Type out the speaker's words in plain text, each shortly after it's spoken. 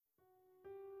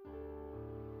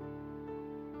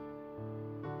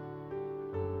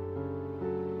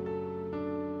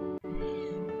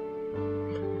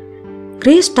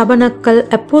Grace tabernacle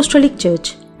apostolic search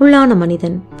உள்ளான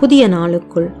மனிதன் புதிய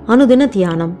நாளுக்குள் அனுதின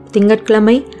தியானம்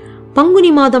திங்கட்கிழமை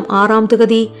பங்குனி மாதம் 6ஆம்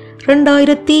திகதி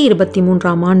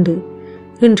 2023 ஆண்டு.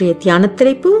 இன்றைய தியான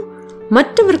தலைப்பு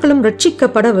மற்றவர்களும்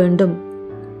ரட்சிக்கப்பட வேண்டும்.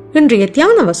 இன்றைய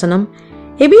தியான வசனம்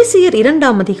எபேசியர்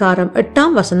 2ஆம் அதிகாரம்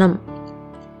 8ஆம் வசனம்.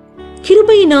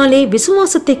 கிருபையினாலே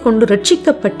விசுவாசத்தை கொண்டு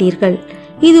ரட்சிக்கப்பட்டீர்கள்,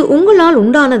 இது உங்களால்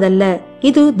உண்டானதல்ல,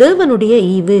 இது தேவனுடைய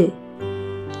ஈவு.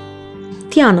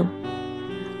 தியானம்.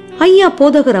 ஐயா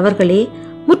போதகர் அவர்களே,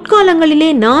 முற்காலங்களிலே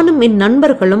நானும் என்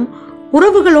நண்பர்களும்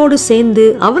உறவுகளோடு சேர்ந்து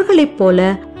அவர்களைப் போல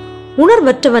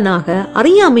உணர்வற்றவனாக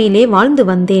அறியாமையிலே வாழ்ந்து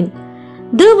வந்தேன்.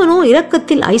 தேவனோ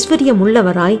இரக்கத்தில் ஐஸ்வர்யம்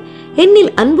உள்ளவராய்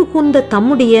என்னில் அன்பு கூர்ந்த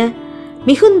தம்முடைய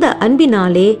மிகுந்த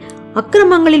அன்பினாலே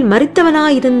அக்கிரமங்களில்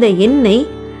மரித்தவனாயிருந்த என்னை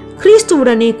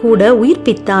கிறிஸ்துவுடனே கூட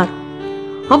உயிர்ப்பித்தார்.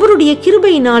 அவருடைய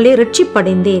கிருபையினாலே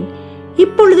ரட்சிப்படைந்தேன்.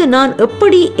 இப்பொழுது நான்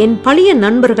எப்படி என் பழைய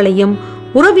நண்பர்களையும்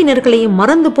உறவினர்களையும்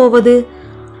மறந்து போவது?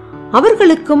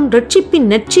 அவர்களுக்கும் ரட்சிப்பின்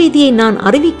நற்செய்தியை நான்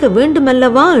அறிவிக்க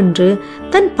வேண்டுமல்லவா என்று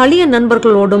தன் பழைய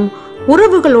நண்பர்களோடும்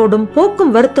உறவுகளோடும்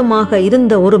போக்கும் வருத்தமாக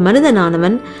இருந்த ஒரு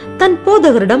மனிதனானவன் தன்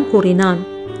போதகரிடம் கூறினான்.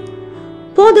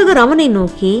 போதகர் அவனை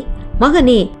நோக்கி,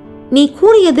 மகனே, நீ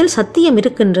கூறியதில் சத்தியம்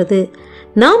இருக்கின்றது.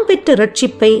 நாம் பெற்ற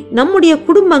ரட்சிப்பை நம்முடைய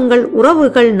குடும்பங்கள்,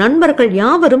 உறவுகள், நண்பர்கள்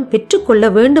யாவரும் பெற்றுக்கொள்ள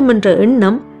வேண்டுமென்ற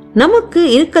எண்ணம் நமக்கு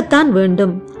இருக்கத்தான்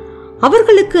வேண்டும்.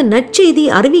 அவர்களுக்கு நற்செய்தி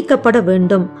அறிவிக்கப்பட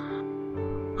வேண்டும்.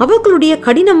 அவர்களுடைய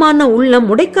கடினமான உள்ளம்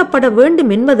உடைக்கப்பட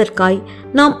வேண்டும் என்பதற்காய்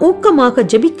நாம் ஊக்கமாக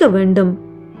ஜெபிக்க வேண்டும்.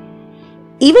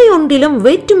 இவை ஒன்றிலும்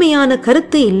வேற்றுமையான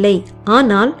கருத்து இல்லை.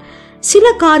 ஆனால்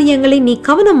சில காரியங்களை நீ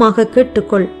கவனமாக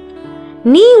கேட்டுக்கொள்.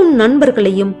 நீ உன்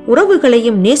நண்பர்களையும்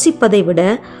உறவுகளையும் நேசிப்பதை விட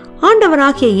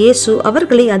ஆண்டவராகிய இயேசு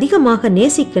அவர்களை அதிகமாக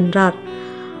நேசிக்கின்றார்.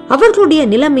 அவர்களுடைய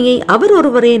நிலைமையை அவர்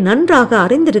ஒருவரே நன்றாக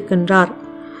அறிந்திருக்கின்றார்.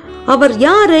 அவர்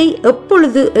யாரை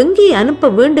எப்பொழுது எங்கே அனுப்ப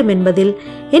வேண்டும் என்பதில்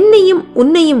என்னையும்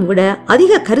உன்னையும் விட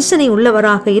அதிக கரிசனை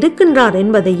உள்ளவராக இருக்கின்றார்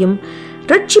என்பதையும்,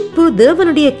 ரட்சிப்பு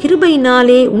தேவனுடைய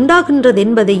கிருபையினாலே உண்டாகின்றது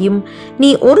என்பதையும் நீ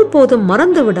ஒருபோதும்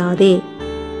மறந்து விடாதே.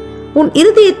 உன்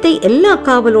இருதயத்தை எல்லா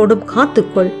காவலோடும்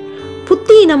காத்துக்கொள்.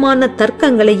 புத்தீனமான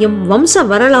தர்க்கங்களையும் வம்ச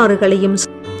வரலாறுகளையும்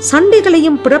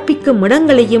சண்டைகளையும் பிறப்பிக்கும்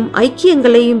இடங்களையும்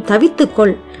ஐக்கியங்களையும்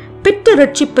தவித்துக்கொள். பெற்ற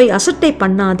ரட்சிப்பை அசட்டை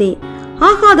பண்ணாதே.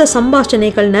 ஆகாத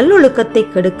சம்பாஷணைகள் நல்லொழுக்கத்தை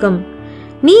கெடுக்கும்.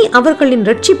 நீ அவர்களின்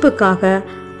ரட்சிப்புக்காக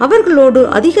அவர்களோடு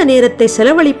அதிக நேரத்தை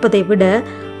செலவழிப்பதை விட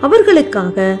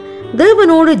அவர்களுக்காக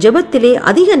தேவனோடு ஜெபத்திலே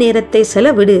அதிக நேரத்தை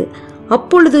செலவிடு.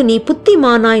 அப்பொழுது நீ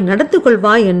புத்திமானாய் நடந்து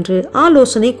கொள்வாய் என்று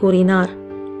ஆலோசனை கூறினார்.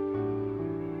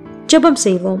 ஜெபம்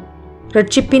செய்வோம்.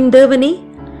 ரட்சிப்பின் தேவனே,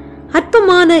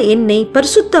 அற்பமான என்னை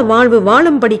பரிசுத்த வாழ்வு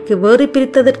வாழும்படிக்கு வேறு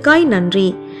பிரித்ததற்காய் நன்றி.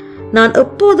 நான்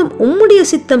எப்போதும் உம்முடைய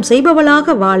சித்தம்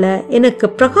செய்பவளாக வாழ எனக்கு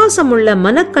பிரகாசமுள்ள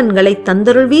மனக்கண்களை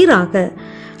தந்தருள்வீராக.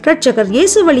 இரட்சகர்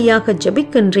இயேசு வழியாக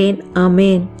ஜெபிக்கின்றேன்.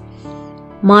 ஆமேன்.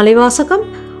 மாலை வாசகம்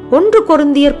 1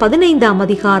 கொரிந்தியர் 15ஆம்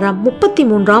அதிகாரம்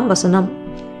 33ஆம் வசனம்.